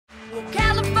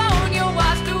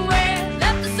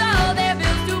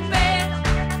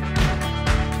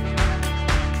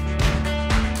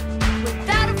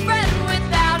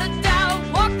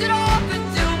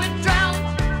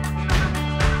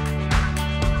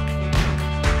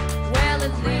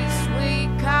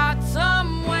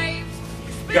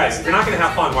You guys, if you're not going to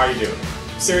have fun, why are you doing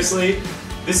it? Seriously,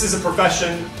 this is a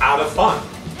profession out of fun.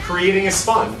 Creating is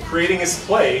fun. Creating is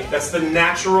play. That's the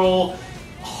natural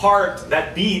heart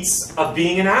that beats of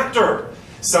being an actor.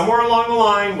 Somewhere along the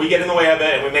line, we get in the way of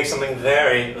it and we make something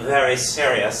very, very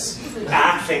serious.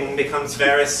 Acting becomes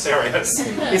very serious.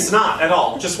 It's not at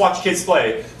all. Just watch kids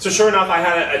play. So sure enough, I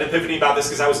had an epiphany about this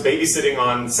because I was babysitting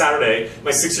on Saturday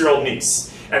my 6-year-old niece.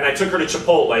 And I took her to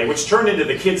Chipotle, which turned into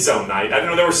the kids zone night. I didn't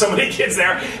know there were so many kids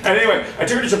there. And anyway, I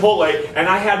took her to Chipotle, and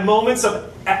I had moments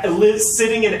of Liz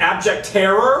sitting in abject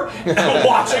terror,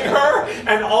 watching her,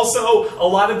 and also a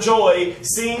lot of joy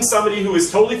seeing somebody who is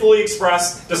totally fully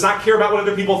expressed, does not care about what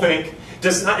other people think,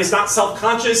 is not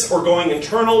self-conscious or going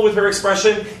internal with her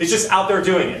expression, is just out there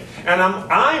doing it. And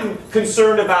I'm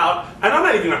concerned about, and I'm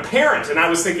not even a parent, and I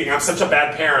was thinking I'm such a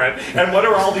bad parent, and what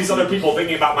are all these other people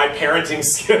thinking about my parenting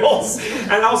skills?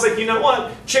 And I was like, you know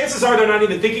what? Chances are they're not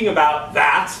even thinking about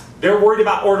that. They're worried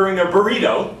about ordering their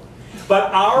burrito.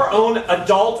 But our own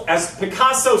adult, as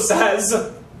Picasso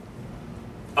says,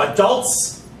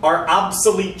 adults are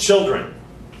obsolete children.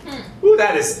 Ooh,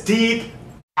 that is deep.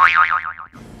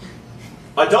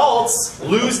 Adults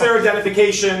lose their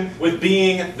identification with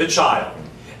being the child.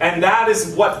 And that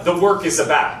is what the work is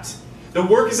about. The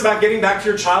work is about getting back to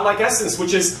your childlike essence,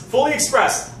 which is fully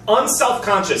expressed,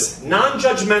 unself-conscious,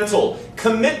 non-judgmental,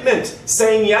 commitment,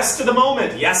 saying yes to the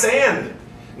moment, yes and,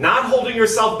 not holding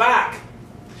yourself back.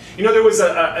 You know, there was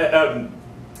a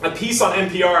piece on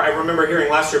NPR I remember hearing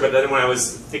last year, but then when I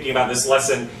was thinking about this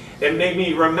lesson, it made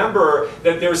me remember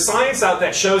that there's science out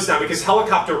that shows now, because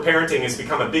helicopter parenting has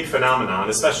become a big phenomenon,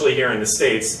 especially here in the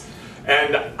States.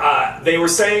 And they were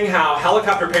saying how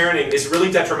helicopter parenting is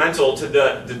really detrimental to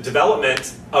the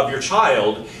development of your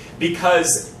child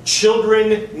because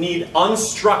children need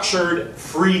unstructured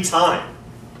free time.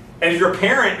 And if your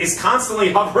parent is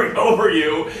constantly hovering over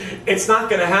you, it's not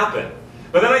going to happen.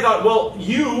 But then I thought, well,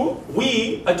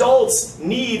 we adults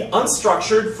need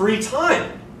unstructured free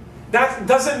time. That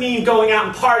doesn't mean going out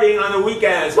and partying on the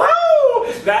weekends. Woo!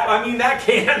 That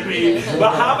can be.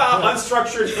 But how about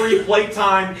unstructured free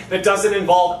playtime that doesn't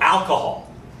involve alcohol?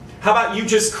 How about you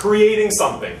just creating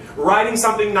something, writing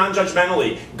something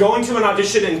non-judgmentally, going to an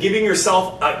audition and giving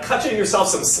yourself, cutting yourself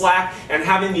some slack and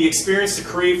having the experience to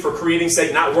create for creating's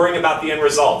sake, not worrying about the end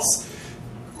results.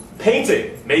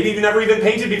 Painting, maybe you've never even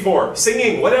painted before,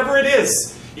 singing, whatever it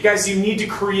is. You guys, you need to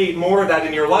create more of that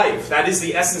in your life. That is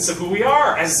the essence of who we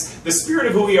are, as the spirit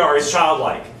of who we are is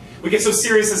childlike. We get so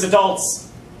serious as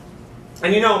adults.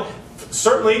 And you know,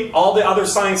 certainly all the other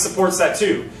science supports that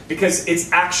too, because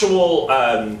it's actual,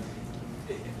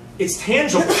 it's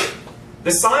tangible.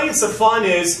 The science of fun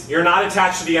is you're not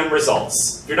attached to the end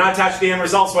results. If you're not attached to the end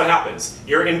results, what happens?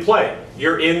 You're in play.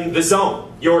 You're in the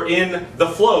zone. You're in the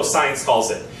flow, science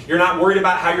calls it. You're not worried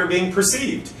about how you're being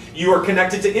perceived. You are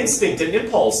connected to instinct and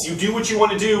impulse. You do what you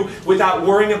want to do without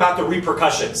worrying about the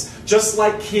repercussions, just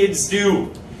like kids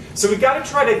do. So we've got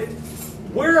to try to,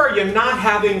 where are you not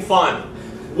having fun?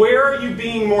 Where are you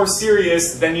being more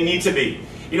serious than you need to be?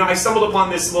 You know, I stumbled upon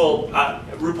this little,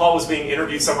 RuPaul was being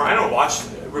interviewed somewhere. I don't watch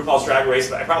RuPaul's Drag Race,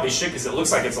 but I probably should because it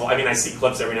looks like it's, I mean, I see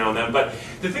clips every now and then. But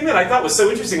the thing that I thought was so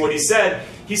interesting, what he said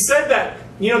that,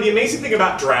 you know, the amazing thing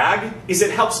about drag is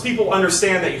it helps people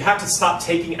understand that you have to stop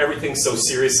taking everything so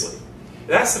seriously.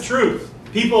 That's the truth.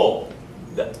 People,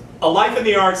 a life in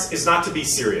the arts is not to be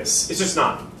serious. It's just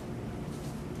not.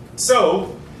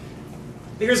 So,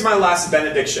 here's my last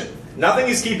benediction. Nothing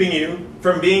is keeping you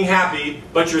from being happy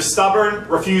but your stubborn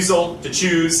refusal to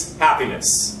choose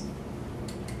happiness.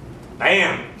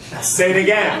 Bam! Say it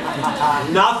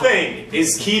again. Nothing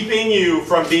is keeping you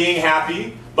from being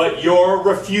happy but your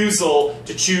refusal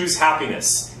to choose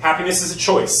happiness. Happiness is a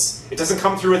choice. It doesn't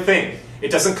come through a thing. It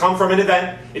doesn't come from an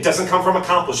event. It doesn't come from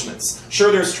accomplishments.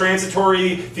 Sure, there's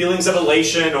transitory feelings of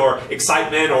elation or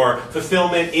excitement or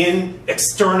fulfillment in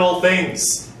external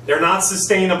things. They're not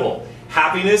sustainable.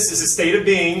 Happiness is a state of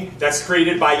being that's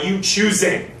created by you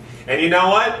choosing. And you know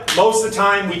what? Most of the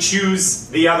time we choose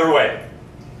the other way.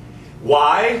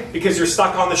 Why? Because you're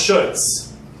stuck on the shoulds.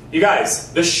 You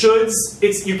guys, the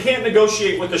shoulds, you can't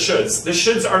negotiate with the shoulds. The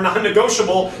shoulds are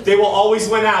non-negotiable. They will always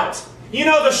win out. You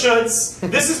know the shoulds.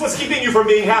 This is what's keeping you from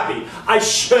being happy. I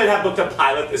should have booked a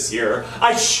pilot this year.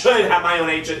 I should have my own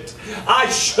agent. I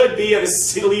should be a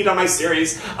lead on my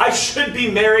series. I should be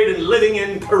married and living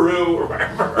in Peru or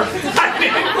wherever.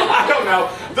 I don't know.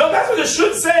 Though that's what the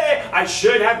should say. I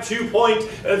should have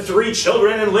 2.3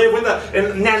 children and live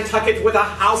in Nantucket with a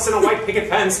house and a white picket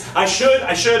fence. I should.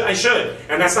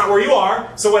 And that's not where you are.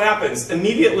 So what happens?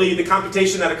 Immediately the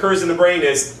computation that occurs in the brain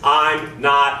is, I'm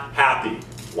not happy.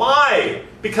 Why?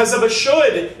 Because of a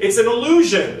should. It's an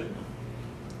illusion.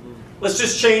 Let's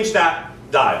just change that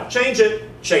dial. Change it,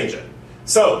 change it.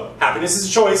 So, happiness is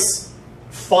a choice.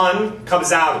 Fun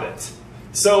comes out of it.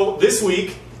 So, this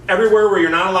week, everywhere where you're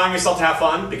not allowing yourself to have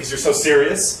fun because you're so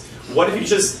serious, what if you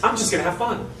just, I'm just going to have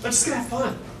fun. I'm just going to have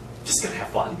fun. I'm just going to have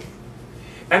fun.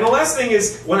 And the last thing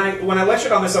is, when I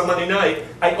lectured on this on Monday night,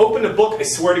 I opened a book. I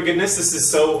swear to goodness, this is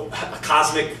so a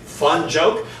cosmic fun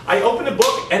joke. I opened a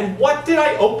book, and what did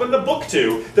I open the book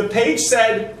to? The page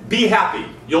said, be happy,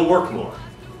 you'll work more.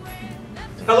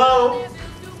 Hello?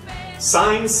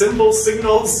 Signs, symbols,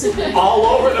 signals, all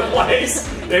over the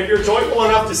place. If you're joyful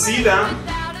enough to see them.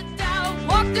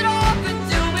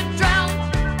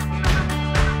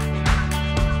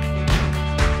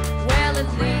 Well,